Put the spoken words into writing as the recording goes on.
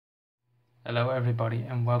Hello everybody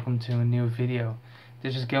and welcome to a new video.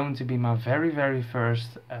 This is going to be my very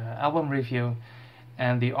first album review,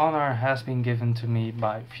 and the honor has been given to me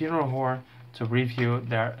by Funeral Whore to review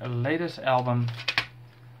their latest album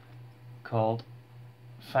called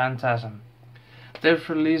Phantasm. They've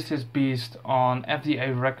released this beast on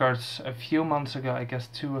FDA Records a few months ago, I guess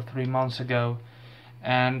 2 or 3 months ago,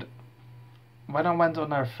 and when I went on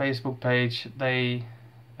their Facebook page they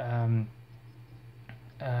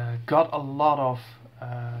got a lot of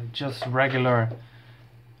just regular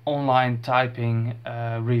online typing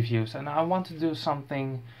reviews, and I want to do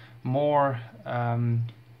something more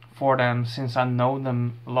for them, since I know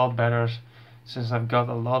them a lot better, since I've got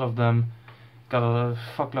a lot of them, got a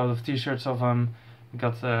fuckload of t-shirts of them,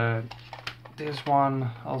 got this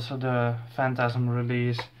one, also the Phantasm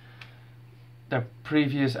release, their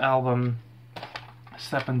previous album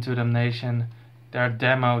Step Into Damnation, their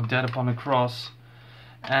demo Dead Upon the Cross,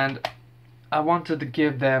 and I wanted to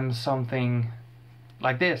give them something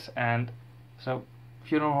like this, and so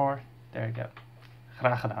Funeral Whore, there you go.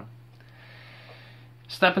 Graag gedaan.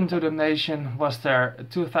 Step Into Damnation was their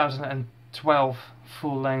 2012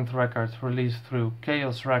 full-length record released through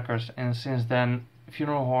Chaos Records, and since then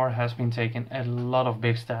Funeral Whore has been taking a lot of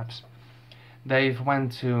big steps. They've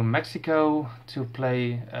went to Mexico to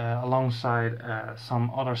play alongside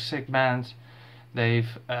some other sick bands.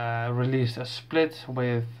 They've released a split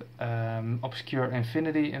with Obscure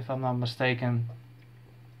Infinity, if I'm not mistaken,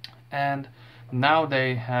 and now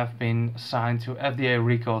they have been signed to FDA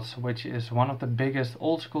Records, which is one of the biggest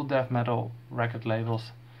old school death metal record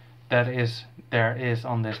labels there is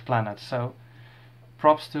on this planet. So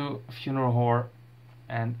props to Funeral Whore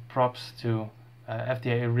and props to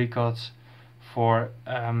FDA Records for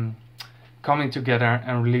coming together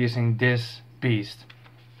and releasing this beast,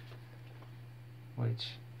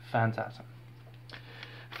 which Phantasm.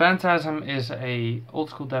 Phantasm is a old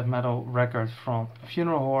school death metal record from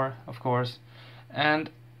Funeral Whore, of course, and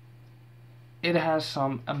it has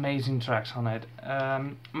some amazing tracks on it.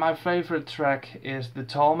 My favorite track is The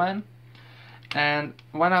Tall Man, and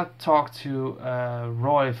when I talked to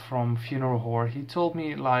Roy from Funeral Whore, he told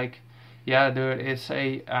me, like, yeah dude, it's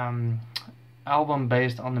a album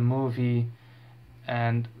based on the movie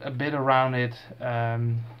and a bit around it,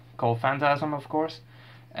 called Phantasm, of course,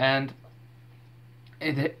 and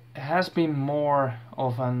it has been more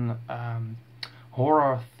of an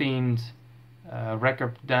horror themed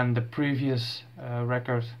record than the previous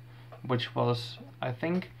record, which was, I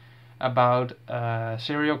think, about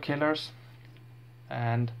serial killers.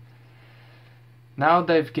 And now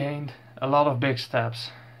they've gained a lot of big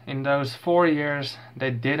steps. In those 4 years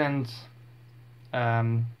they didn't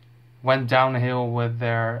went downhill with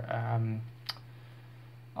their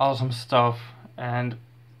awesome stuff, and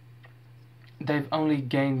they've only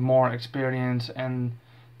gained more experience, and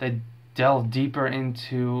they delve deeper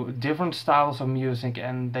into different styles of music,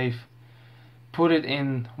 and they've put it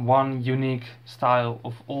in one unique style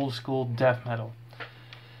of old school death metal.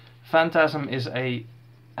 Phantasm is a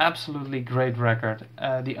absolutely great record.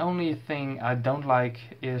 The only thing I don't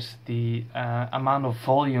like is the amount of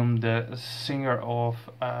volume the singer of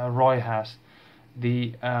Roy has.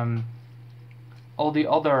 All the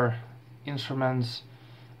other instruments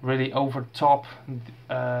really overtop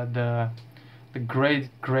the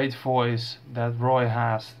great voice that Roy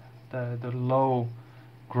has. The low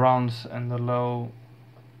grunts and the low,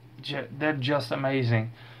 they're just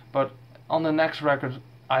amazing. But on the next record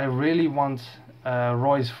I really want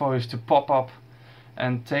Roy's voice to pop up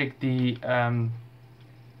and take the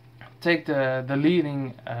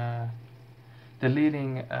leading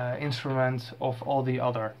instrument of all the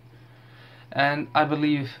other. And I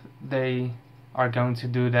believe they are going to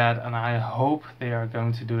do that, and I hope they are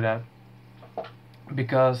going to do that,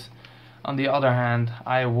 because on the other hand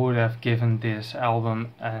I would have given this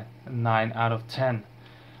album a 9 out of 10.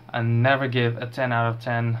 I never give a 10 out of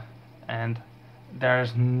 10, and there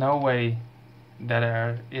is no way that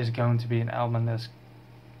there is going to be an album that's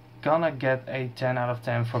gonna get a 10 out of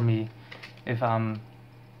 10 for me, if I'm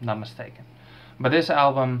not mistaken. But this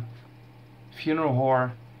album, Funeral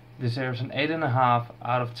Whore, deserves an 8.5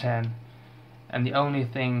 out of 10, and the only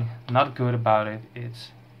thing not good about it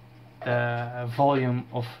is the volume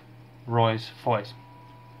of Roy's voice.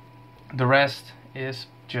 The rest is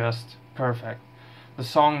just perfect. The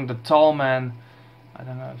song The Tall Man, I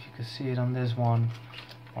don't know if you can see it on this one,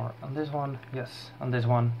 or on this one, yes, on this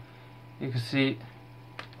one, you can see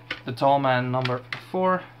The Tall Man number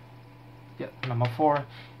 4, yeah, number 4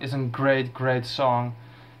 is a great song,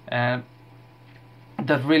 and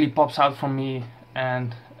that really pops out for me,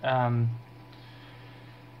 and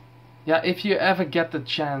yeah, if you ever get the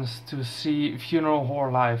chance to see Funeral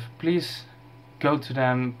Horror live, please go to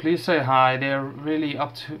them. Please say hi. They're really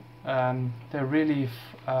up to. They're really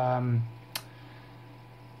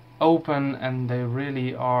open, and they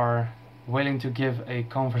really are willing to give a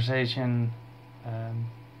conversation,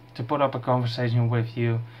 to put up a conversation with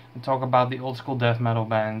you, and talk about the old school death metal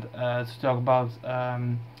band. To talk about,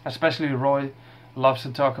 especially Roy loves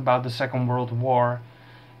to talk about the Second World War,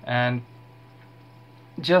 and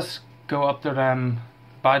just go up to them,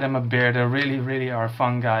 buy them a beer. They really are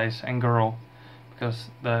fun guys and girl,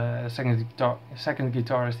 because the second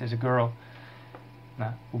guitarist is a girl,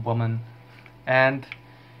 no, a woman, and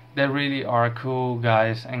they really are cool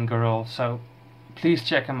guys and girls. So please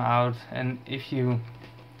check them out, and if you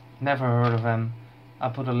never heard of them,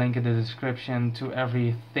 I'll put a link in the description to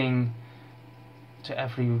everything, to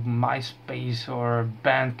every MySpace or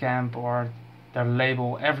Bandcamp or their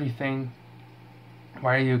label. Everything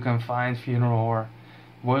where you can find Funeral Horror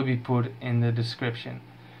will be put in the description.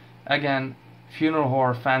 Again, Funeral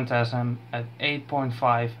Horror Phantasm at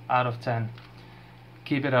 8.5 out of 10.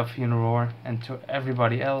 Keep it up, Funeral Horror, and to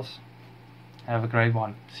everybody else, have a great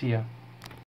one. See ya.